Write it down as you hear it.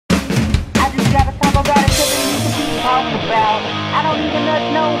about. I don't even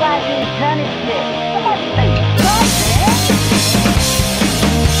know why you ain't done it yet. Somebody say something.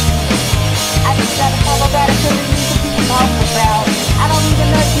 I just gotta talk about it cause it needs to be talked about. I don't even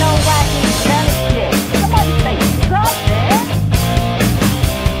know why you ain't done it yet. Somebody say something.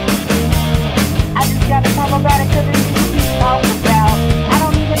 I just gotta talk about it cause it needs to be talked about. I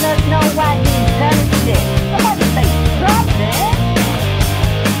don't even know why you ain't done it yet. Somebody say something.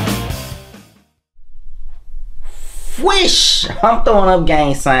 Wish I'm throwing up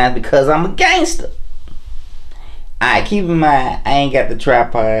gang signs because I'm a gangster. Alright, keep in mind I ain't got the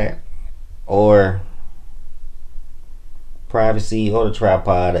tripod or privacy or the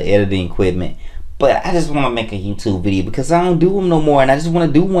tripod or editing equipment, but I just want to make a YouTube video because I don't do them no more and I just want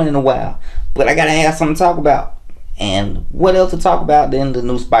to do one in a while. But I gotta have something to talk about, and what else to talk about than the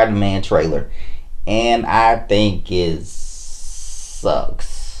new Spider-Man trailer? And I think it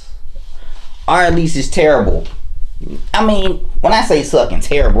sucks, or at least it's terrible. I mean, when I say suck and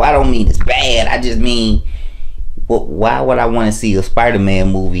terrible, I don't mean it's bad. I just mean, well, why would I want to see a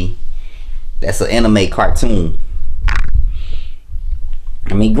Spider-Man movie that's an anime cartoon?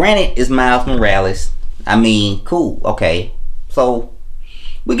 I mean, granted, it's Miles Morales. I mean, cool, okay. So,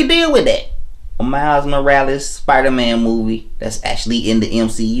 we can deal with that. A Miles Morales Spider-Man movie that's actually in the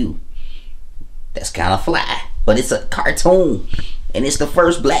MCU. That's kind of fly. But it's a cartoon. And it's the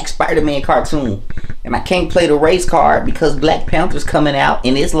first black Spider-Man cartoon. And I can't play the race card because Black Panther's coming out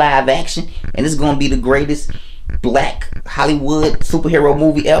and it's live action. And it's going to be the greatest black Hollywood superhero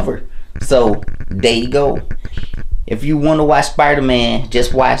movie ever. So, there you go. If you want to watch Spider-Man,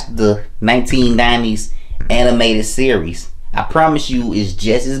 just watch the 1990s animated series. I promise you it's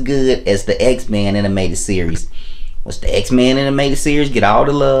just as good as the X-Men animated series. What's the X-Men animated series? Get all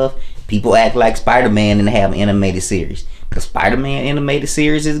the love. People act like Spider-Man and have an animated series. The Spider-Man animated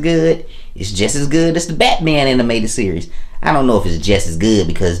series is good. It's just as good as the Batman animated series. I don't know if it's just as good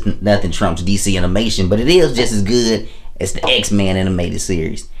because nothing trumps DC animation, but it is just as good as the X-Men animated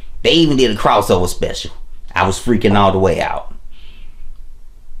series. They even did a crossover special. I was freaking all the way out.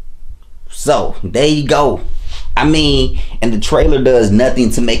 So, there you go. I mean, and the trailer does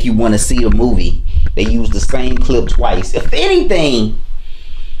nothing to make you want to see the movie. They use the same clip twice. If anything,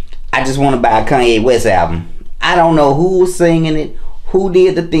 I just want to buy a Kanye West album. I don't know who was singing it, who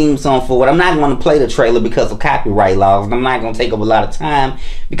did the theme song for it. I'm not going to play the trailer because of copyright laws. And I'm not going to take up a lot of time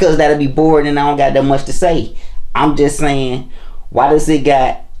because that'll be boring and I don't got that much to say. I'm just saying, why does it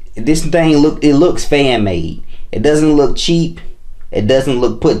got... This thing it looks fan made. It doesn't look cheap. It doesn't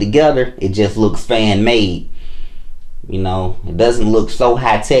look put together. It just looks fan made. You know, it doesn't look so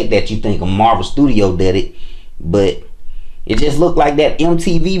high tech that you think a Marvel Studio did it, but it just looked like that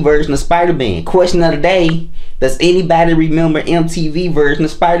MTV version of Spider-Man. Question of the day: does anybody remember MTV version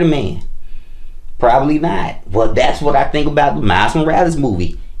of Spider-Man? Probably not. Well, that's what I think about the Miles Morales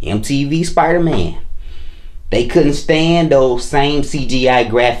movie, MTV Spider-Man. They couldn't stand those same CGI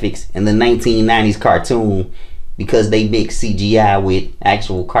graphics in the 1990s cartoon because they mixed CGI with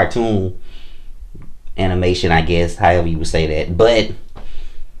actual cartoon animation, I guess, however you would say that. But,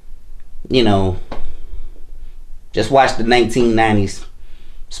 you know, just watch the 1990s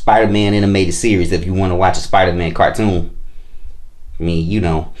Spider-Man animated series if you want to watch a Spider-Man cartoon. I mean, you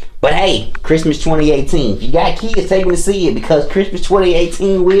know. But hey, Christmas 2018. If you got kids, take them to see it because Christmas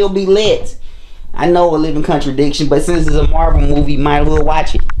 2018 will be lit. I know a living contradiction, but since it's a Marvel movie, might as well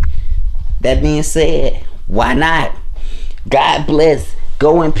watch it. That being said, why not? God bless.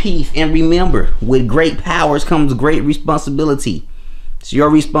 Go in peace. And remember, with great powers comes great responsibility. It's your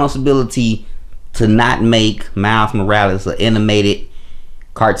responsibility to not make Miles Morales an animated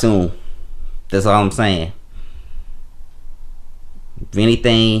cartoon. That's all I'm saying. If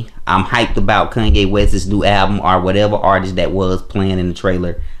anything, I'm hyped about Kanye West's new album or whatever artist that was playing in the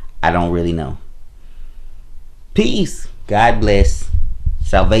trailer. I don't really know. Peace. God bless.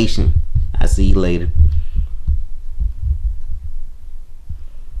 Salvation. I'll see you later.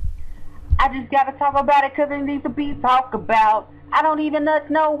 I just gotta talk about it cause it needs to be talked about. I don't even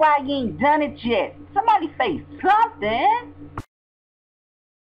know why you ain't done it yet. Somebody say something.